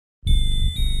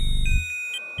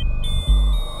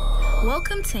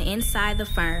Welcome to Inside the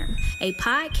Firm, a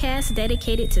podcast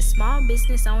dedicated to small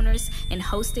business owners and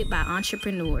hosted by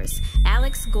entrepreneurs,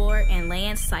 Alex Gore and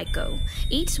Lance Cayko.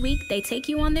 Each week, they take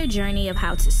you on their journey of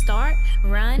how to start,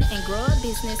 run, and grow a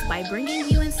business by bringing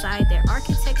you inside their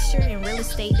architecture and real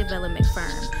estate development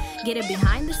firm. Get a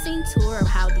behind-the-scenes tour of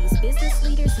how these business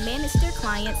leaders manage their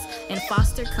clients and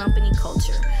foster company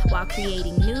culture while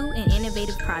creating new and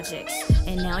innovative projects.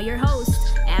 And now your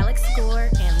hosts, Alex Gore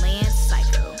and Lance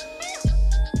Cayko.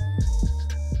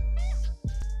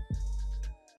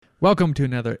 Welcome to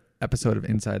another episode of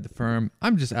Inside the Firm.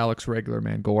 I'm just Alex Regular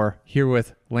Man Gore here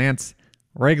with Lance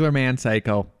Regular Man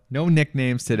Cayko. No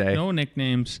nicknames today. No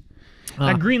nicknames.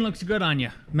 That green looks good on you.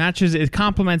 Matches, it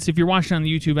complements, if you're watching on the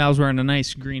YouTube, Al's wearing a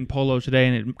nice green polo today,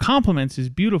 and it complements his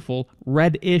beautiful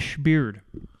red-ish beard.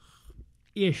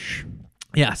 Ish.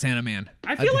 Yeah, Santa Man.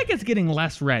 I feel like it's getting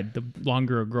less red the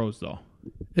longer it grows, though.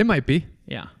 It might be.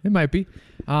 Yeah. It might be.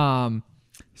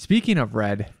 Speaking of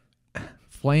red,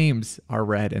 flames are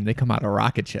red and they come out of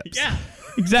rocket ships. Yeah,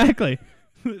 exactly.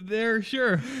 They're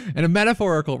sure. And a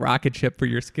metaphorical rocket ship for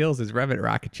your skills is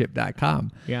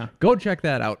revitrocketship.com. Yeah. Go check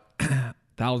that out.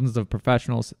 Thousands of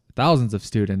professionals, thousands of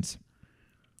students,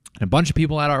 and a bunch of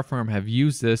people at our firm have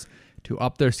used this to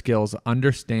up their skills,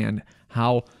 understand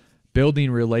how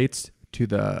building relates to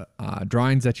the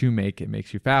drawings that you make. It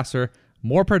makes you faster,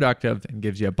 more productive, and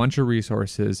gives you a bunch of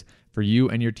resources for you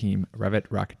and your team.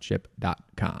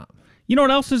 revitrocketship.com. You know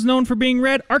what else is known for being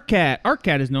red? ARCAT.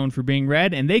 ARCAT is known for being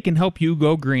red, and they can help you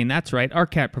go green. That's right.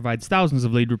 ARCAT provides thousands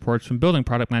of lead reports from building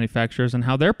product manufacturers on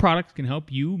how their products can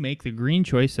help you make the green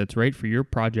choice that's right for your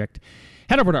project.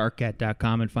 Head over to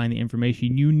arcat.com and find the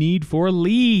information you need for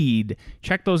LEED.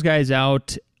 Check those guys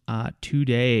out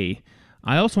today.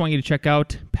 I also want you to check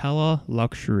out Pella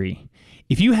Luxury.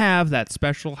 If you have that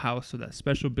special house or that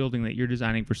special building that you're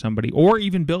designing for somebody, or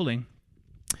even building,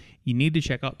 you need to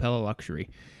check out Pella Luxury.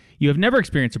 You have never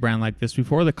experienced a brand like this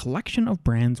before. The collection of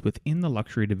brands within the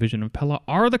luxury division of Pella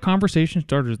are the conversation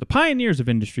starters, the pioneers of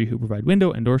industry who provide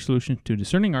window and door solutions to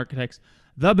discerning architects,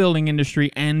 the building industry,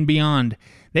 and beyond.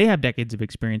 They have decades of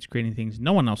experience creating things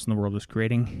no one else in the world is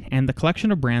creating, and the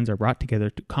collection of brands are brought together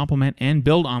to complement and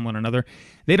build on one another.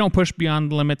 They don't push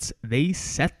beyond the limits, they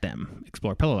set them.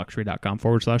 Explore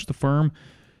PellaLuxury.com/the firm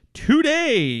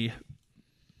today.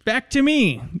 Back to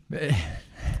me.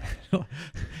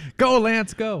 Go,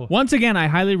 Lance, go. Once again, I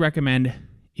highly recommend,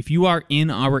 if you are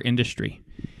in our industry,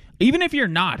 even if you're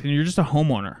not and you're just a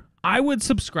homeowner, I would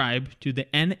subscribe to the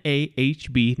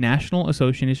NAHB, National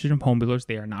Association of Home Builders.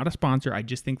 They are not a sponsor. I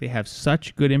just think they have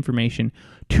such good information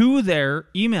to their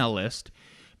email list,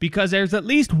 because there's at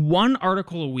least one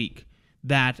article a week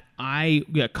that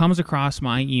comes across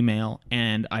my email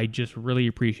and I just really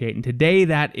appreciate. And today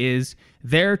that is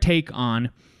their take on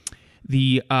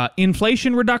the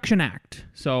Inflation Reduction Act.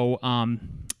 So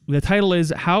the title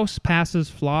is House Passes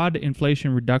Flawed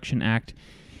Inflation Reduction Act.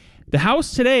 The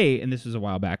House today, and this was a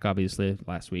while back, obviously,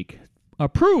 last week,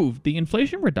 approved the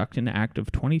Inflation Reduction Act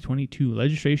of 2022,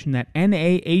 legislation that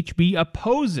NAHB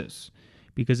opposes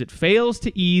because it fails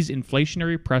to ease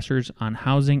inflationary pressures on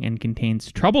housing and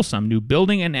contains troublesome new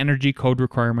building and energy code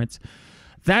requirements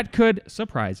that could,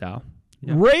 surprise Al,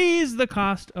 raise the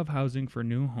cost of housing for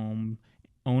new home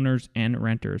owners and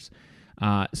renters.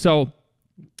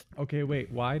 Okay, wait.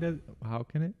 How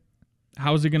can it?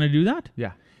 How is it going to do that?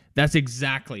 Yeah. That's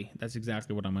exactly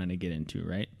what I'm going to get into,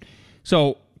 right?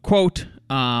 So, quote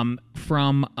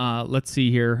from, let's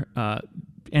see here,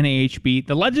 NAHB,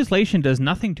 the legislation does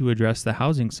nothing to address the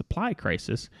housing supply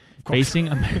crisis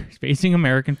facing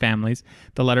American families,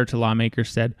 the letter to lawmakers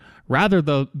said. Rather,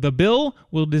 the bill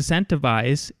will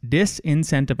disincentivize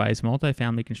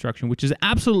multifamily construction, which is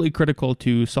absolutely critical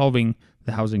to solving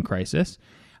the housing crisis,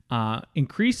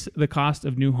 increase the cost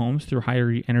of new homes through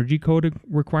higher energy code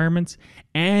requirements,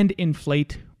 and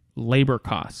inflate labor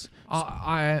costs.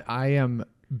 I am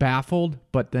baffled,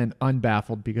 but then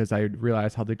unbaffled, because I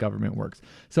realize how the government works.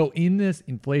 So in this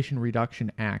Inflation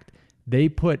Reduction Act, they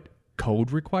put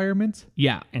code requirements.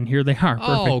 Yeah, and here they are.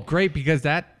 Perfect. Oh, great, because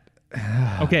that.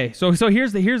 Okay, so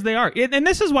here's they are, and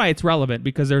this is why it's relevant,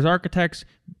 because there's architects.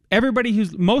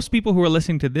 Most people who are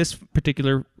listening to this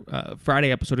particular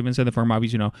Friday episode of Inside the Firm,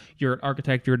 obviously, you're an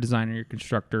architect, you're a designer, you're a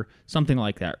constructor, something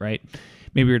like that, right?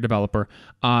 Maybe you're a developer.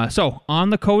 So on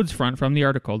the codes front, from the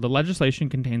article, the legislation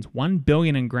contains $1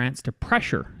 billion in grants to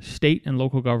pressure state and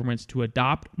local governments to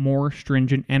adopt more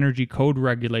stringent energy code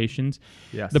regulations.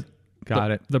 Yes.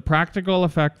 Got it. The practical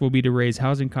effect will be to raise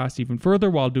housing costs even further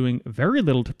while doing very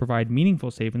little to provide meaningful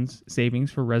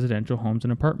savings for residential homes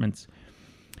and apartments.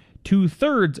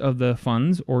 2/3 of the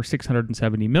funds, or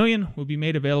 $670 million, will be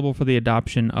made available for the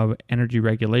adoption of energy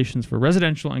regulations for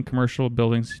residential and commercial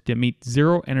buildings to meet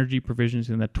zero energy provisions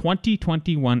in the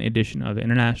 2021 edition of the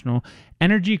International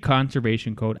Energy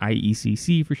Conservation Code,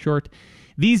 IECC for short.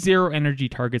 These zero energy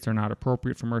targets are not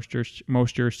appropriate for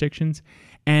most jurisdictions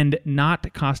and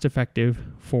not cost effective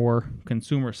for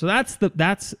consumers. So that's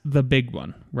the big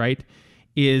one, right?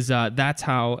 Is that's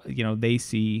how they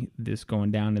see this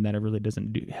going down, and that it really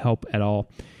doesn't help at all.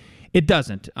 It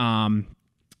doesn't,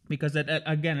 because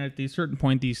again at a certain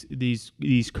point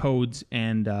these codes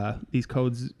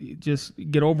just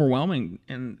get overwhelming,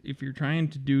 and if you're trying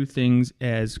to do things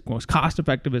as most cost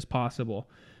effective as possible,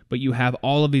 but you have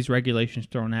all of these regulations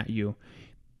thrown at you,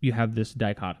 you have this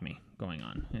dichotomy going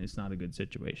on, and it's not a good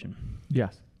situation.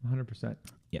 Yes, 100%.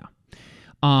 Yeah.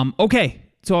 Okay.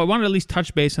 So I wanted to at least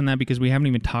touch base on that because we haven't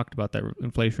even talked about that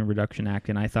Inflation Reduction Act,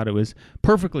 and I thought it was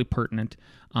perfectly pertinent.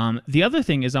 The other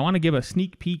thing is I want to give a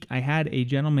sneak peek. I had a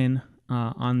gentleman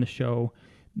on the show,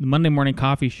 the Monday Morning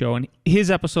Coffee Show, and his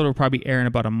episode will probably air in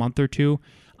about a month or two.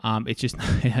 It's just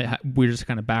we're just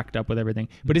kind of backed up with everything.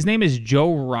 But his name is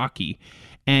Rockey,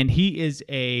 and he is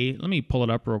let me pull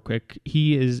it up real quick.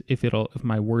 He is, if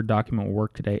my Word document will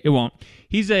work today, it won't.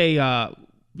 He's a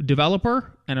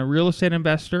developer and a real estate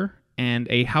investor and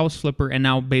a house flipper, and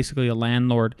now basically a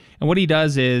landlord. And what he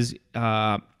does is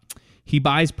he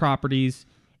buys properties,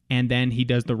 and then he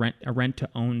does a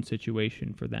rent-to-own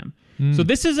situation for them. So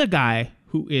this is a guy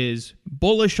who is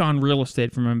bullish on real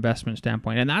estate from an investment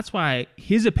standpoint, and that's why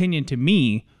his opinion to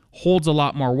me holds a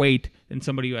lot more weight than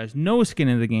somebody who has no skin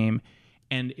in the game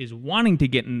and is wanting to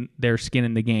get in their skin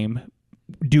in the game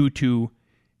due to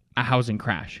a housing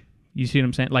crash. You see what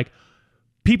I'm saying? Like,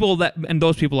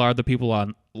 those people are the people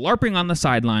on LARPing on the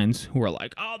sidelines who are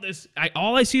like,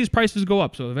 all I see is prices go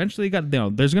up. So eventually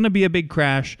there's going to be a big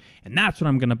crash, and that's when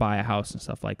I'm going to buy a house and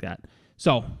stuff like that.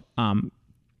 So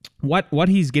what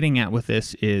he's getting at with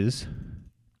this is,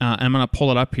 and I'm going to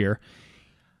pull it up here.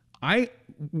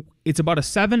 It's about a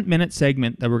 7-minute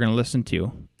segment that we're going to listen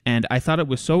to, and I thought it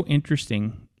was so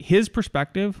interesting. His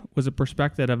perspective was a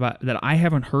perspective that I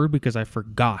haven't heard because I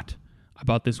forgot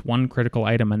about this one critical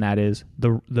item, and that is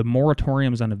the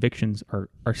moratoriums on evictions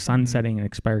are sunsetting and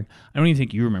expiring. I don't even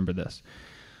think you remember this.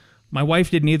 My wife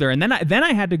didn't either. And then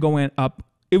I had to go up.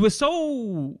 It was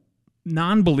so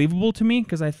non-believable to me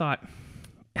because I thought,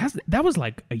 that was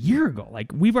like a year ago.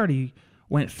 Like, we've already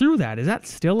went through that. Is that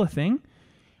still a thing?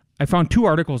 I found 2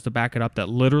 articles to back it up that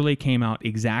literally came out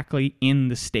exactly in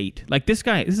the state. Like, this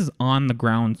is on the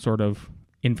ground sort of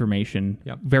information.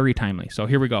 Yep. Very timely. So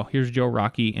here we go. Here's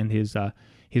Rockey and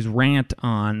his rant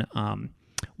on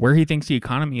where he thinks the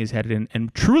economy is headed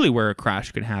and truly where a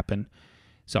crash could happen.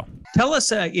 So tell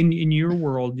us in your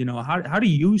world, how do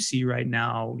you see right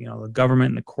now, the government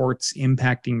and the courts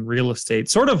impacting real estate,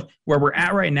 sort of where we're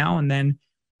at right now? And then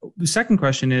the second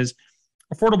question is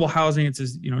affordable housing. It's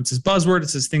this buzzword.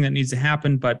 It's this thing that needs to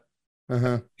happen. But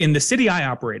in the city I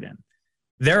operate in,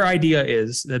 their idea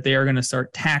is that they are going to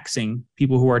start taxing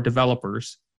people who are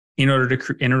developers in order to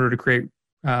create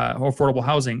affordable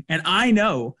housing. And I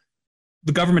know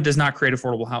the government does not create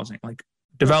affordable housing. Like,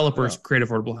 developers create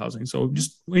affordable housing. So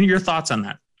just your thoughts on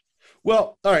that.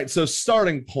 Well, all right. So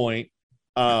starting point,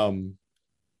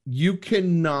 you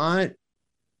cannot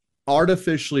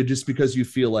artificially, just because you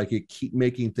feel like it, keep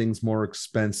making things more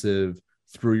expensive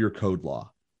through your code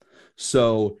law.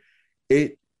 So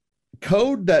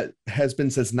code that has been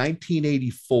since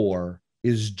 1984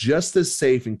 is just as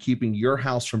safe in keeping your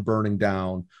house from burning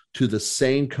down to the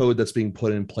same code that's being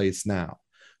put in place now.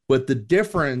 But the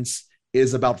difference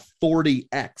is about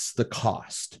 40x the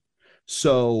cost.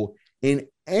 So in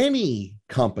any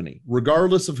company,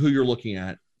 regardless of who you're looking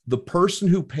at, the person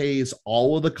who pays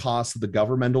all of the costs of the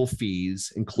governmental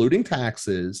fees, including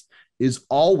taxes, is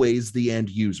always the end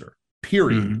user,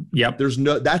 period. Mm-hmm.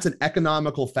 Yep. That's an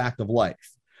economical fact of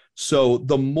life. So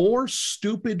the more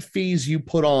stupid fees you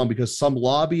put on because some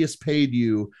lobbyist paid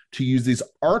you to use these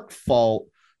ARC fault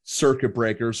circuit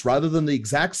breakers rather than the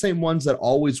exact same ones that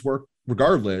always work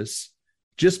regardless,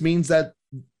 just means that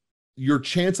your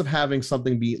chance of having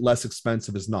something be less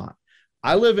expensive is not.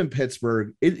 I live in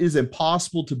Pittsburgh. It is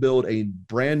impossible to build a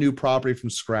brand new property from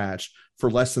scratch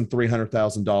for less than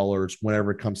 $300,000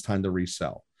 whenever it comes time to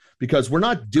resell. Because we're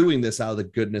not doing this out of the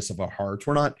goodness of our hearts.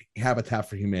 We're not Habitat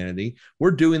for Humanity.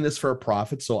 We're doing this for a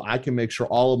profit so I can make sure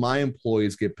all of my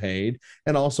employees get paid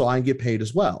and also I get paid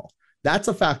as well. That's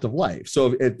a fact of life.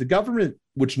 So if the government,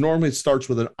 which normally starts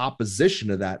with an opposition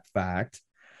to that fact,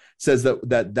 says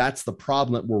that's the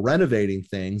problem, that we're renovating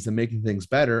things and making things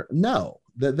better, no,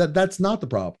 that's not the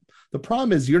problem. The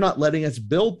problem is you're not letting us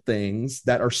build things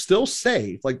that are still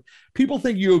safe. Like people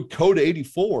think you code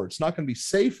 84, it's not going to be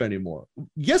safe anymore.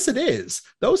 Yes, it is.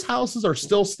 Those houses are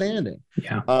still standing.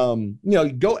 Yeah.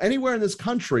 Go anywhere in this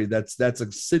country that's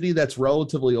a city that's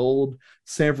relatively old,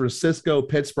 San Francisco,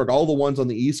 Pittsburgh, all the ones on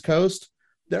the East Coast.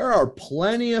 There are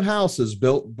plenty of houses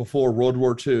built before World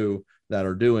War II that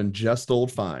are doing just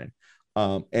old fine.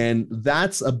 And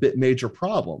that's a bit major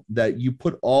problem, that you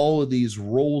put all of these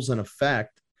rules in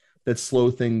effect that slow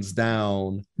things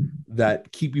down,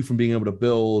 that keep you from being able to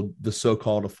build the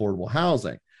so-called affordable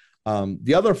housing.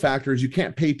 The other factor is you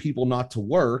can't pay people not to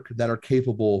work that are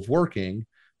capable of working,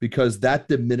 because that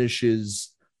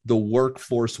diminishes the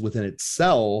workforce within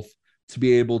itself to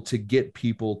be able to get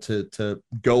people to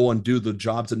go and do the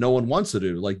jobs that no one wants to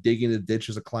do, like digging the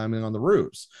ditches or climbing on the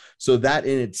roofs. So that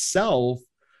in itself,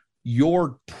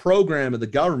 your program of the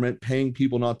government paying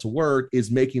people not to work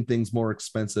is making things more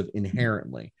expensive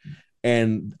inherently.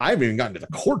 And I haven't even gotten to the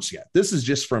courts yet. This is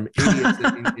just from idiots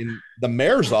in the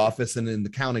mayor's office and in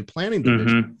the county planning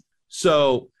division. Mm-hmm.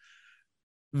 So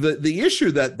the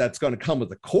issue that's going to come with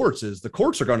the courts is the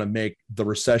courts are going to make the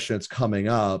recession that's coming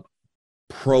up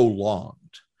prolonged.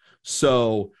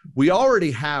 So we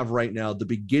already have right now the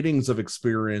beginnings of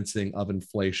experiencing of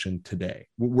inflation today.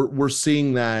 We're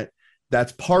seeing that.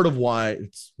 That's part of why,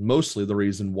 it's mostly the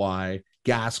reason why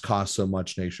gas costs so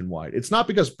much nationwide. It's not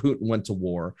because Putin went to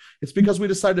war. It's because we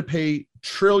decided to pay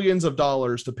trillions of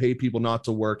dollars to pay people not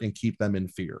to work and keep them in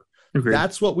fear. Agreed.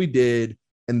 That's what we did.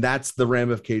 And that's the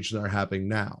ramifications that are happening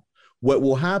now. What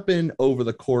will happen over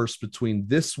the course between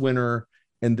this winter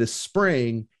and this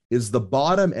spring is the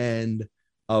bottom end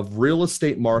of real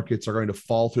estate markets are going to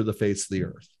fall through the face of the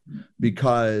earth,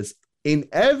 because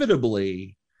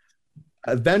inevitably,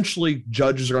 eventually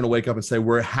judges are going to wake up and say,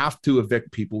 we have to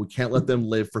evict people. We can't let them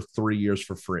live for 3 years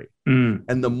for free.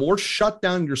 And the more shut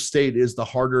down your state is, the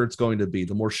harder it's going to be.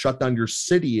 The more shut down your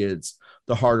city is,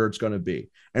 the harder it's going to be.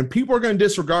 And people are going to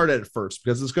disregard it at first,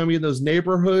 because it's going to be in those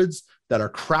neighborhoods that are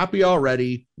crappy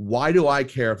already. Why do I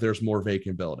care if there's more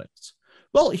vacant buildings?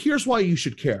 Well, here's why you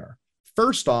should care.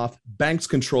 First off, banks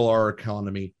control our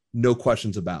economy, no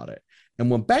questions about it. And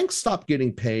when banks stop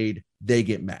getting paid, they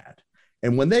get mad.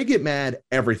 And when they get mad,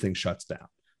 everything shuts down.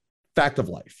 Fact of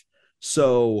life.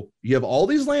 So you have all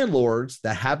these landlords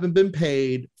that haven't been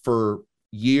paid for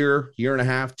year and a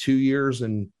half, 2 years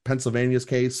in Pennsylvania's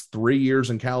case, 3 years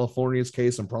in California's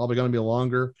case, and probably going to be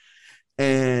longer.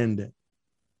 And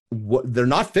they're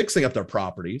not fixing up their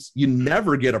properties. You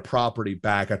never get a property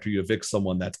back after you evict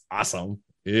someone. That's awesome.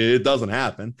 It doesn't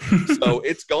happen. So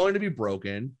it's going to be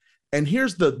broken. And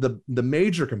here's the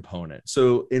major component.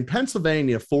 So in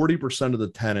Pennsylvania, 40% of the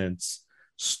tenants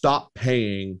stopped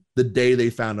paying the day they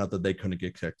found out that they couldn't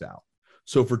get kicked out.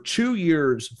 So for 2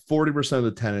 years, 40% of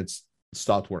the tenants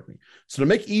stopped working. So to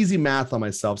make easy math on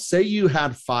myself, say you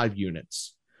had 5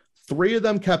 units, 3 of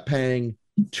them kept paying,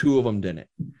 2 of them didn't.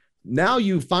 Now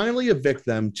you finally evict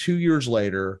them 2 years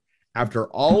later after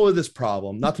all of this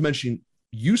problem, not to mention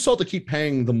you still have to keep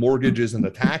paying the mortgages and the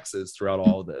taxes throughout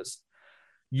all of this.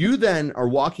 You then are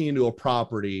walking into a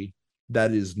property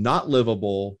that is not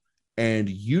livable, and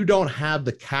you don't have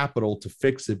the capital to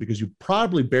fix it because you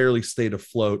probably barely stayed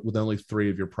afloat with only 3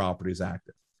 of your properties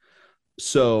active.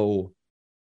 So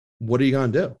what are you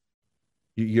going to do?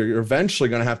 You're eventually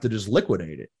going to have to just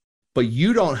liquidate it. But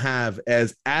you don't have,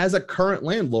 as a current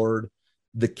landlord,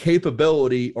 the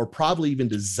capability or probably even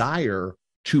desire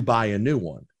to buy a new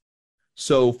one.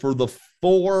 So for the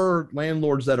 4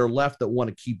 landlords that are left that want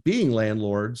to keep being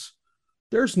landlords,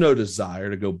 there's no desire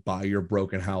to go buy your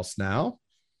broken house now.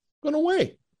 I'm going to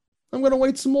wait. I'm going to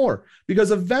wait some more,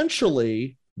 because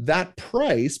eventually that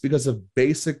price, because of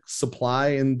basic supply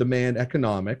and demand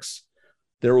economics,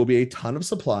 there will be a ton of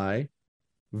supply,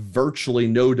 virtually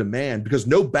no demand, because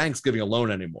no bank's giving a loan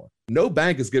anymore. No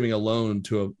bank is giving a loan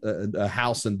to a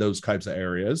house in those types of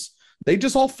areas. They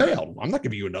just all failed. I'm not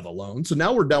giving you another loan. So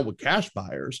now we're down with cash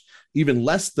buyers, even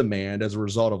less demand as a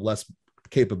result of less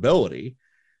capability.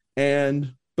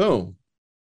 And boom.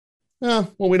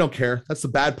 Well, we don't care. That's the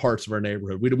bad parts of our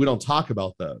neighborhood. We don't talk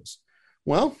about those.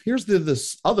 Well, here's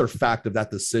this other fact of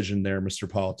that decision there, Mr.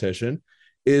 Politician,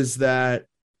 is that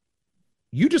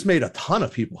you just made a ton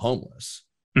of people homeless.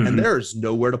 Mm-hmm. And there's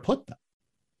nowhere to put them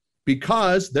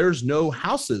because there's no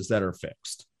houses that are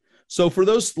fixed. So for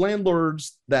those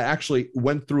landlords that actually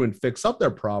went through and fixed up their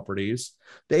properties,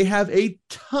 they have a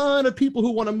ton of people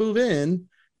who want to move in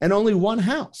and only one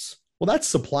house. Well, that's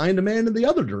supply and demand in the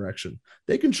other direction.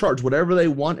 They can charge whatever they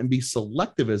want and be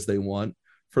selective as they want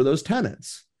for those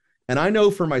tenants. And I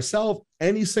know for myself,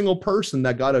 any single person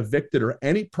that got evicted or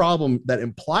any problem that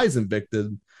implies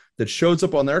evicted that shows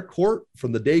up on their court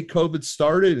from the day COVID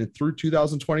started and through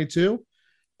 2022,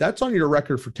 that's on your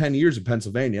record for 10 years in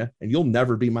Pennsylvania, and you'll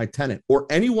never be my tenant. Or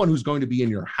anyone who's going to be in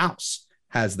your house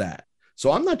has that.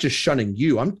 So I'm not just shunning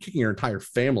you. I'm kicking your entire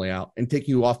family out and taking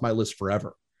you off my list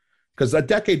forever, because a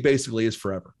decade basically is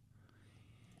forever.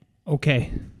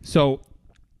 Okay. So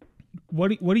what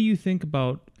do you think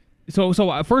about... So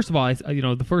first of all,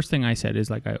 the first thing I said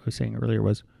is, like I was saying earlier,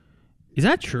 was, is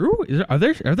that true? Are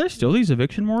there still these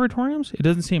eviction moratoriums? It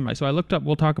doesn't seem like. So I looked up.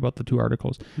 We'll talk about the two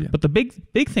articles. Yeah. But the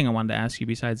big thing I wanted to ask you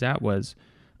besides that was,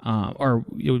 or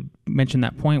you mentioned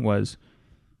that point was,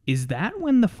 is that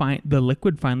when the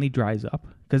liquid finally dries up?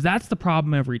 Because that's the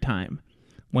problem every time.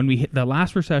 When we hit the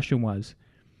last recession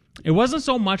it wasn't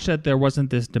so much that there wasn't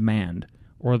this demand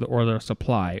or the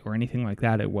supply or anything like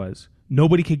that. It was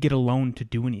nobody could get a loan to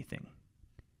do anything.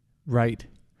 Right.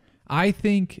 I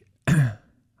think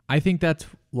that's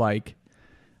like,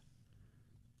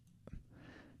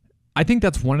 I think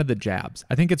that's one of the jabs.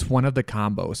 I think it's one of the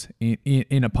combos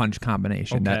in a punch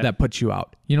combination that puts you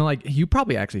out. You know, like, you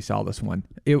probably actually saw this one.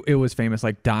 It was famous.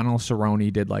 Like, Donald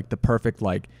Cerrone did like the perfect,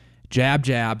 like,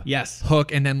 jab, yes,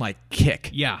 hook, and then like kick.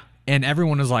 Yeah. And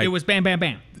everyone was like, it was bam, bam,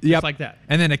 bam. Yep. Just like that.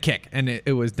 And then a kick, and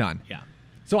it was done. Yeah.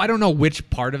 So I don't know which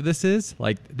part of this is.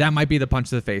 Like, that might be the punch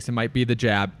to the face. It might be the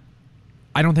jab.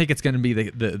 I don't think it's going to be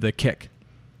the kick.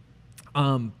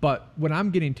 But what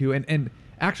I'm getting to, and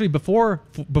actually before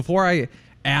I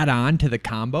add on to the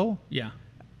combo, yeah,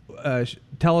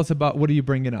 tell us about, what are you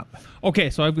bringing up? Okay,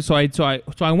 so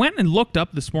I went and looked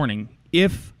up this morning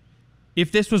if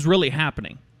this was really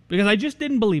happening, because I just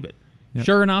didn't believe it. Yep.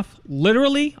 Sure enough,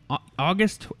 literally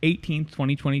August 18th,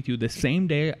 2022, the same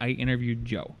day I interviewed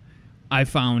Joe, I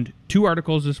found two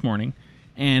articles this morning,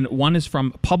 and one is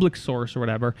from Public Source or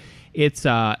whatever. It's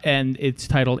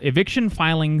titled "Eviction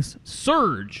Filings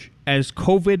Surge as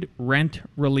COVID Rent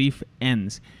Relief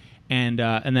Ends," and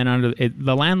then under it,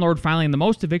 the landlord filing the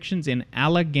most evictions in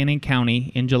Allegheny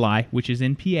County in July, which is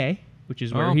in PA, which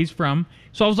is where he's from.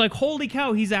 So I was like, holy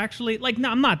cow, he's actually, like, no,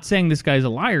 I'm not saying this guy's a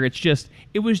liar.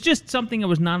 It was just something that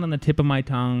was not on the tip of my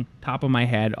tongue, top of my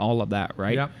head, all of that,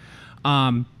 right? Yep.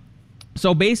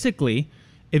 So basically,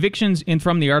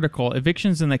 from the article,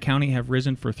 evictions in the county have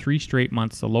risen for 3 straight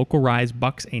months. The local rise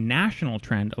bucks a national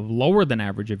trend of lower than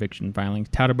average eviction filings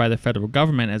touted by the federal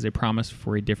government as a promise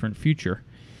for a different future.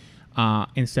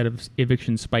 Instead of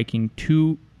evictions spiking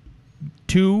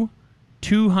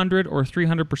 200 or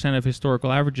 300% of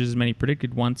historical averages, as many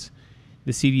predicted once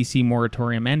the CDC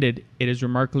moratorium ended, it has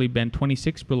remarkably been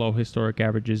 26 below historic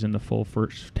averages in the full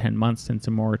first 10 months since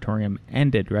the moratorium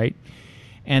ended, right?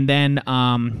 And then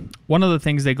one of the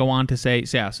things they go on to say,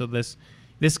 so this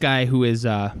guy who is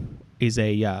a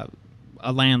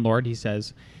landlord, he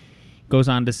says, goes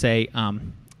on to say,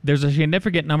 there's a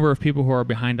significant number of people who are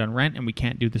behind on rent, and we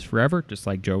can't do this forever, just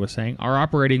like Joe was saying. Our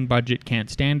operating budget can't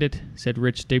stand it, said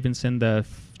Rich Stevenson, the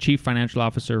chief financial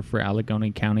officer for Allegheny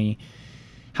County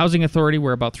Housing Authority,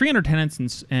 where about 300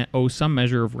 tenants owe some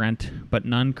measure of rent, but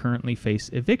none currently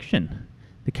face eviction.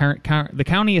 The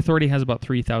county authority has about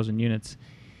 3,000 units.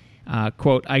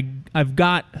 Quote, I've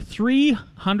got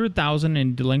 300,000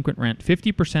 in delinquent rent.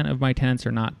 50% of my tenants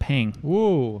are not paying.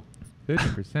 Whoa.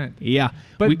 50%. Yeah.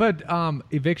 But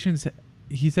evictions,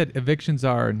 he said evictions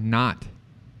are not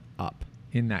up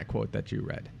in that quote that you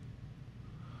read.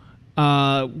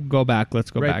 Go back. Let's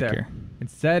go right back there. here.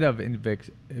 Instead of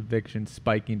evictions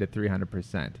spiking to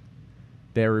 300%,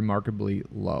 they're remarkably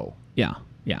low. Yeah.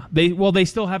 Yeah. They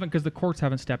still haven't, because the courts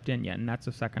haven't stepped in yet, and that's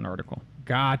the second article.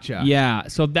 Gotcha. Yeah.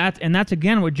 So that's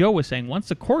again what Joe was saying. Once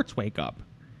the courts wake up.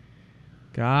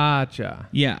 Gotcha.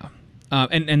 Yeah.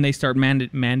 And they start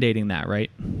mandating that, right?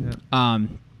 Yeah.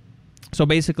 So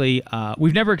basically,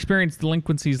 we've never experienced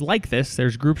delinquencies like this.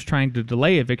 There's groups trying to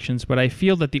delay evictions, but I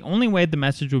feel that the only way the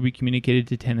message will be communicated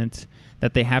to tenants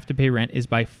that they have to pay rent is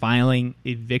by filing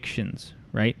evictions,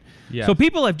 right? Yeah. So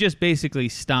people have just basically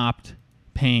stopped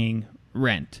paying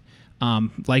rent,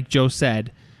 like Joe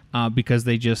said, because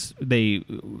that's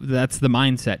the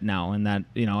mindset now, and that,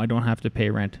 I don't have to pay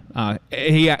rent.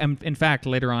 In fact,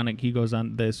 later on,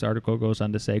 this article goes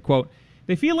on to say, quote,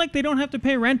 they feel like they don't have to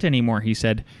pay rent anymore, he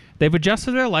said. They've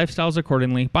adjusted their lifestyles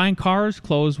accordingly, buying cars,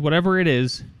 clothes, whatever it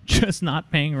is, just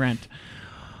not paying rent.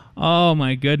 Oh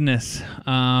my goodness.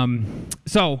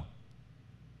 So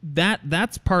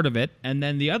that's part of it. And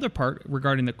then the other part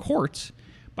regarding the courts,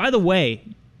 by the way,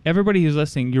 everybody who's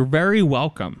listening, you're very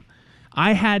welcome.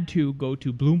 I had to go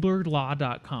to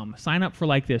BloombergLaw.com, sign up for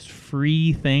like this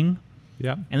free thing.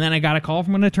 Yeah. And then I got a call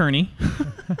from an attorney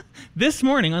this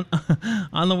morning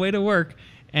on the way to work.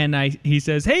 And he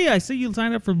says, hey, I see you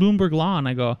signed up for Bloomberg Law. And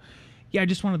I go, yeah, I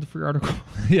just wanted the free article.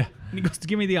 Yeah. And he goes,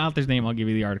 give me the author's name, I'll give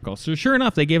you the article. So sure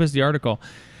enough, they gave us the article.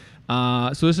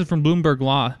 So this is from Bloomberg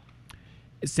Law.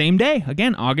 Same day,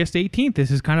 again, August 18th.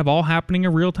 This is kind of all happening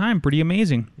in real time. Pretty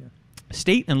amazing. Yeah.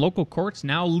 State and local courts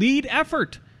now lead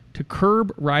effort to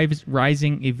curb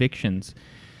rising evictions.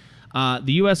 The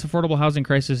U.S. affordable housing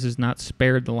crisis has not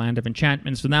spared the land of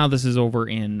enchantment. So now this is over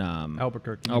in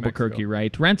Albuquerque,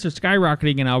 right? Rents are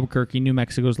skyrocketing in Albuquerque, New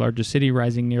Mexico's largest city,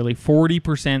 rising nearly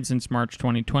 40% since March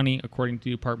 2020, according to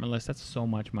the apartment list. That's so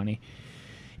much money.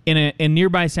 In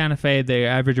nearby Santa Fe, the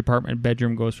average apartment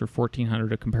bedroom goes for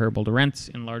 $1,400, comparable to rents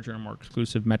in larger and more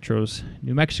exclusive metros.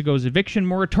 New Mexico's eviction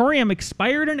moratorium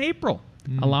expired in April,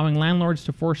 allowing landlords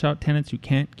to force out tenants who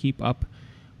can't keep up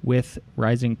with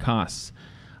rising costs.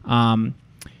 But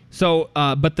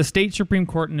the state Supreme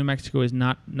Court in New Mexico is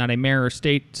not a mayor or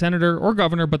state senator or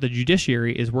governor, but the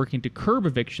judiciary is working to curb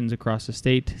evictions across the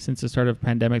state. Since the start of the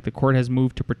pandemic, the court has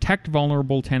moved to protect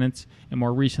vulnerable tenants and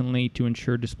more recently to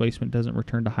ensure displacement doesn't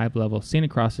return to high levels seen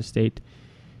across the state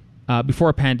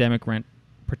before pandemic rent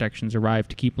protections arrived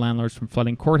to keep landlords from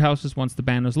flooding courthouses once the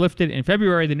ban was lifted. In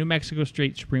February, the New Mexico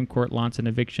State Supreme Court launched an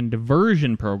eviction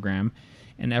diversion program,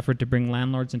 an effort to bring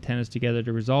landlords and tenants together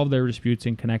to resolve their disputes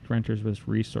and connect renters with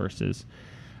resources.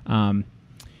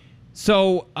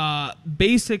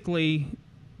 Basically,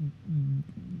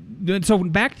 so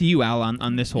back to you, Al,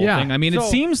 on this whole thing. I mean, it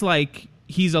seems like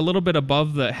he's a little bit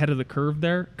above the head of the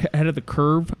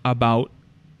curve about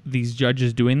these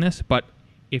judges doing this, but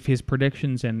if his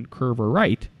predictions and curve are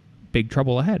right, big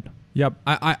trouble ahead. Yep.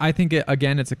 I think,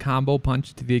 it's a combo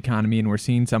punch to the economy, and we're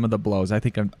seeing some of the blows. I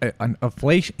think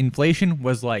inflation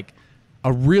was like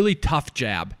a really tough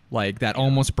jab, like that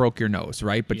almost broke your nose,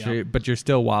 right? But you're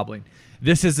still wobbling.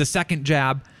 This is the second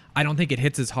jab. I don't think it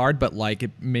hits as hard, but like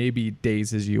it maybe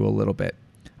dazes you a little bit.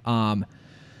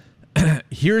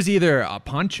 Here's either a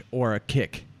punch or a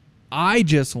kick. I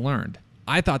just learned.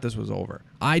 I thought this was over.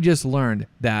 I just learned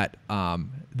that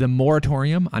the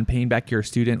moratorium on paying back your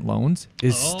student loans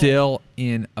is still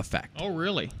in effect. Oh,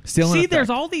 really? Still in effect. There's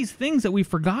all these things that we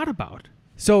forgot about.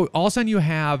 So all of a sudden you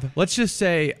have, let's just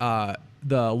say,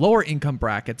 the lower income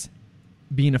brackets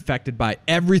being affected by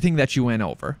everything that you went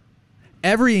over.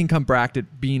 Every income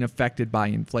bracket being affected by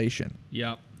inflation.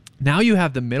 Yep. Now you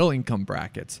have the middle income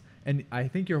brackets. And I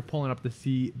think you're pulling up the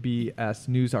CBS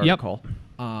News article.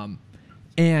 Yep.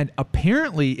 And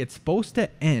apparently it's supposed to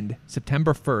end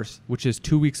September 1st, which is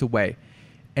 2 weeks away.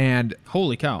 And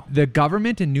holy cow, the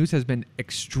government and news has been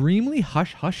extremely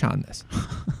hush-hush on this.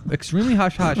 Extremely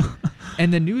hush-hush.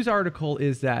 And the news article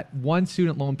is that one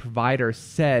student loan provider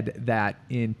said that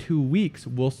in 2 weeks,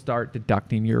 we'll start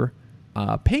deducting your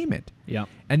payment. Yeah.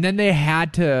 And then they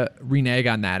had to renege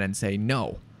on that and say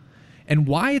no. And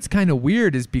why it's kind of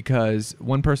weird is because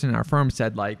one person in our firm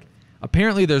said, like,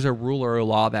 apparently there's a rule or a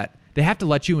law that they have to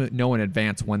let you know in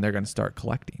advance when they're going to start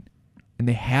collecting. And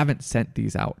they haven't sent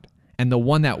these out. And the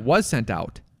one that was sent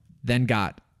out then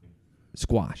got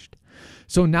squashed.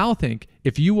 So now think,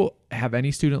 if you will have any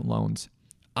student loans,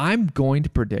 I'm going to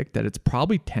predict that it's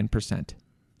probably 10%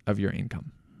 of your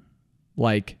income.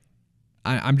 Like,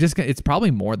 I'm just going to, it's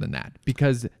probably more than that,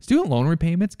 because student loan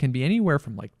repayments can be anywhere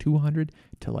from like $200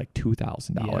 to like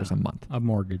 $2,000 a month. A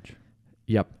mortgage.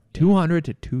 Yep. $200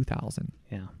 to $2,000.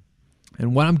 Yeah.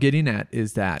 And what I'm getting at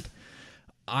is that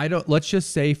let's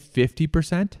just say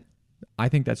 50%, I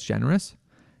think that's generous,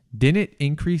 didn't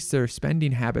increase their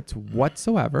spending habits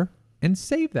whatsoever and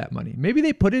save that money. Maybe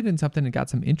they put it in something and got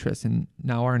some interest and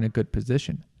now are in a good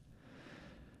position.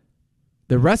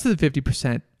 The rest of the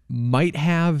 50% might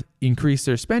have increased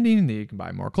their spending. You can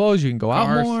buy more clothes, you can go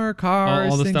out more,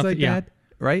 cars, all the things stuff, like that,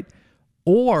 right?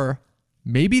 Or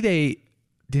maybe they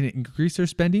didn't increase their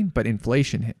spending, but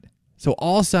inflation hit. So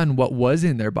all of a sudden, what was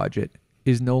in their budget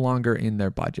is no longer in their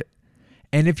budget.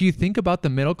 And if you think about the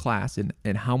middle class and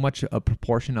how much a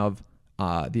proportion of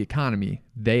the economy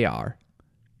they are,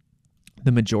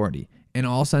 the majority, and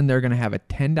all of a sudden they're going to have a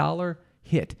 $10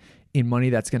 hit in money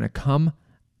that's going to come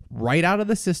right out of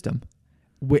the system,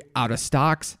 out of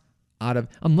stocks,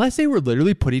 unless they were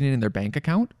literally putting it in their bank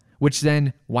account, which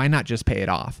then why not just pay it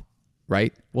off,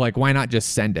 right? Like, why not just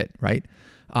send it, right?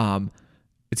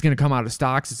 It's going to come out of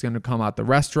stocks. It's going to come out the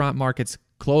restaurant markets,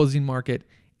 closing market,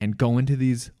 and go into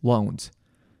these loans.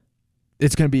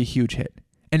 It's going to be a huge hit.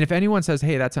 And if anyone says,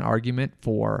 hey, that's an argument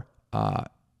for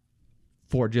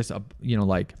just,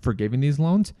 forgiving these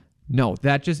loans, no,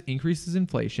 that just increases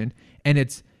inflation. And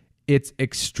it's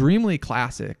extremely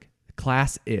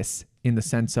classist in the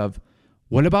sense of,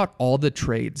 what about all the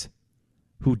trades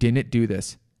who didn't do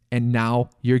this? And now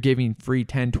you're giving free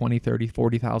 $10,000, $20,000,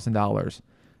 $30,000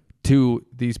 to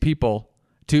these people,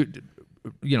 to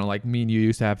like me and you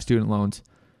used to have student loans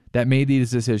that made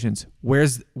these decisions,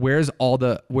 where's all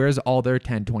their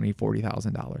 $10,000, $20,000,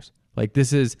 $40,000? Like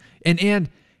this is, and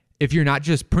if you're not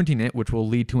just printing it, which will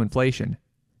lead to inflation,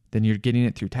 then you're getting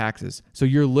it through taxes. So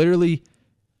you're literally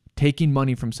taking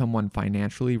money from someone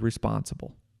financially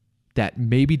responsible that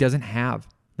maybe doesn't have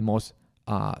the most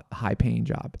high paying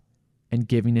job and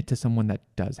giving it to someone that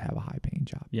does have a high paying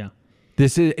job. Yeah.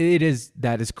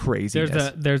 That is crazy.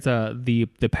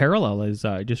 The parallel is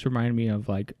just reminded me of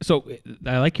like, so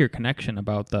I like your connection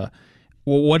about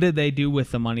what did they do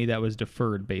with the money that was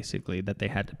deferred, basically, that they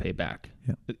had to pay back?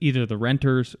 Yeah. Either the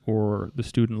renters or the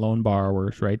student loan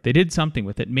borrowers, right? They did something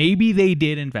with it. Maybe they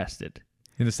did invest it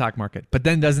in the stock market. But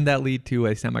then doesn't that lead to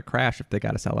a crash if they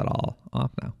got to sell it all off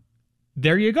now?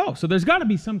 There you go. So there's got to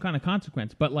be some kind of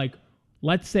consequence. But like,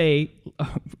 let's say,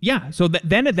 so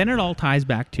then it all ties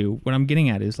back to what I'm getting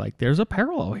at is like there's a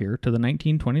parallel here to the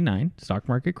 1929 stock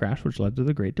market crash, which led to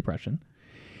the Great Depression.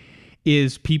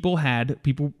 Is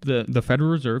the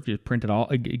Federal Reserve just printed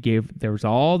there was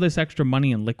all this extra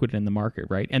money and liquid in the market,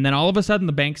 right? And then all of a sudden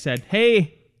the bank said,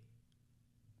 hey,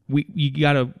 we're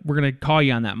gonna call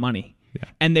you on that money. Yeah.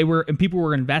 And people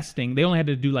were investing. They only had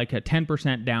to do like a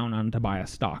 10% down on to buy a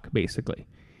stock, basically.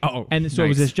 Oh, and so It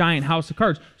was this giant house of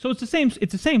cards. So it's the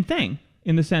same thing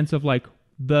in the sense of like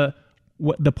the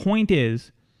point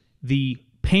is the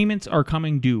payments are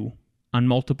coming due on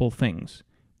multiple things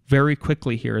very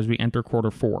quickly here as we enter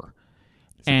quarter 4.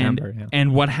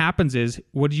 And what happens is,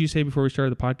 what did you say before we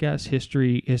started the podcast?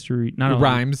 History, not only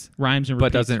rhymes and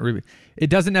repeats. But it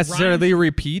doesn't necessarily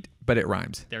repeat, but it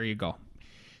rhymes. There you go.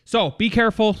 So be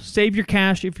careful. Save your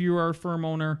cash if you are a firm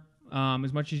owner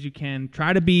as much as you can.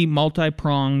 Try to be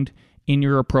multi-pronged in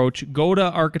your approach. Go to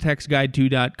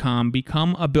architectsguide2.com.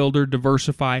 Become a builder.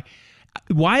 Diversify.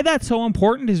 Why that's so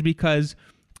important is because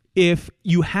if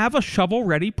you have a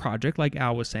shovel-ready project, like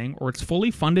Al was saying, or it's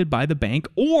fully funded by the bank,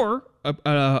 or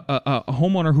a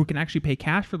homeowner who can actually pay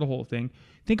cash for the whole thing,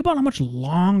 think about how much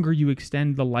longer you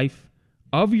extend the life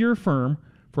of your firm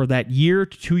for that year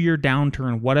to 2 year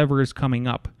downturn, whatever is coming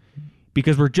up,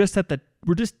 because we're just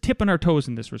tipping our toes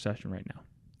in this recession right now.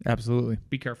 Absolutely.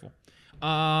 Be careful.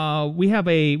 We have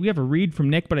a read from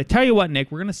Nick, but I tell you what,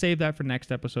 Nick, we're gonna save that for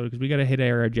next episode because we got to hit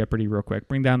our Jeopardy real quick.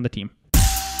 Bring down the team.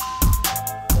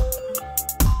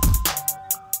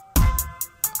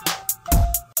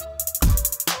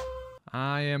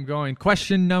 I am going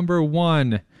question number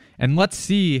 1, and let's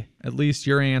see at least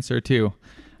your answer too.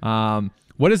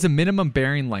 What is the minimum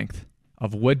bearing length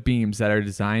of wood beams that are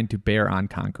designed to bear on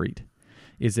concrete?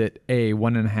 Is it A,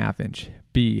 1.5 inch,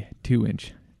 B, 2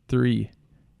 inch,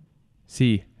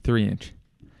 C, 3 inch,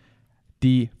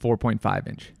 D, 4.5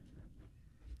 inch?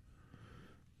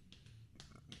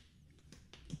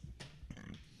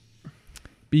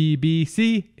 B,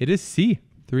 C. It is C,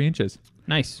 3 inches.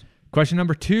 Nice. Question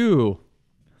number 2.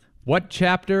 What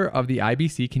chapter of the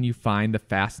IBC can you find the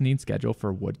fastening schedule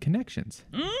for wood connections?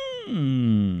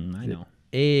 I know.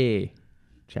 A,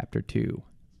 chapter 2.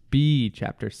 B,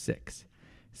 chapter 6.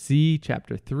 C,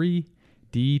 chapter 3.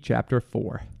 D, chapter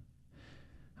 4.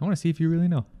 I want to see if you really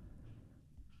know.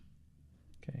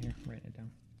 Okay, here, write it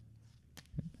down.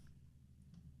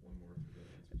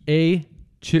 A,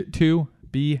 2.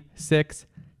 B, 6.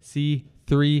 C,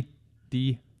 3.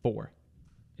 D, 4.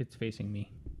 It's facing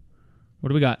me. What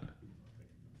do we got?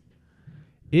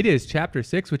 It is chapter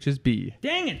 6, which is B.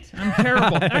 Dang it. I'm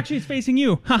terrible. Actually, it's facing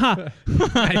you.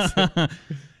 Nice.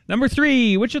 Number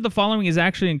 3, which of the following is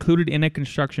actually included in a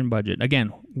construction budget? Again,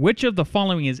 which of the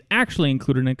following is actually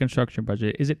included in a construction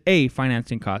budget? Is it A,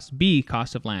 financing costs, B,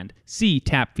 cost of land, C,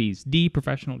 tap fees, D,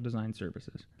 professional design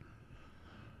services?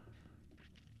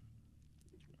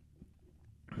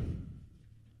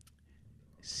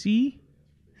 C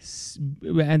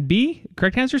and B?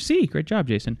 Correct answer, C. Great job,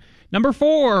 Jason. Number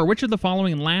 4, which of the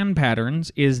following land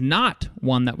patterns is not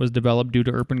one that was developed due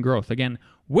to urban growth? Again,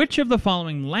 which of the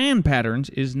following land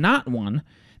patterns is not one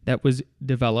that was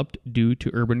developed due to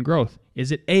urban growth?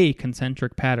 Is it A,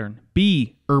 concentric pattern,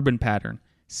 B, urban pattern,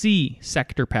 C,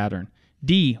 sector pattern,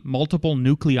 D, multiple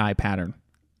nuclei pattern?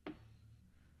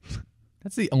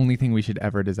 That's the only thing we should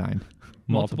ever design.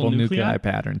 Multiple nuclei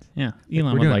patterns. Yeah,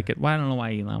 Elon would like it. Well, I don't know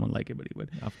why Elon would like it, but he would.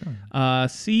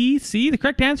 C. The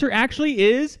correct answer actually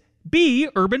is B,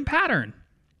 urban pattern.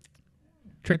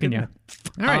 Tricking you.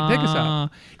 All right, take us out.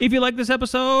 If you like this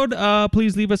episode,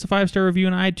 please leave us a 5-star review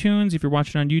on iTunes. If you're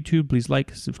watching on YouTube, please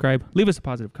like, subscribe, leave us a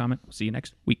positive comment. We'll see you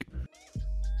next week.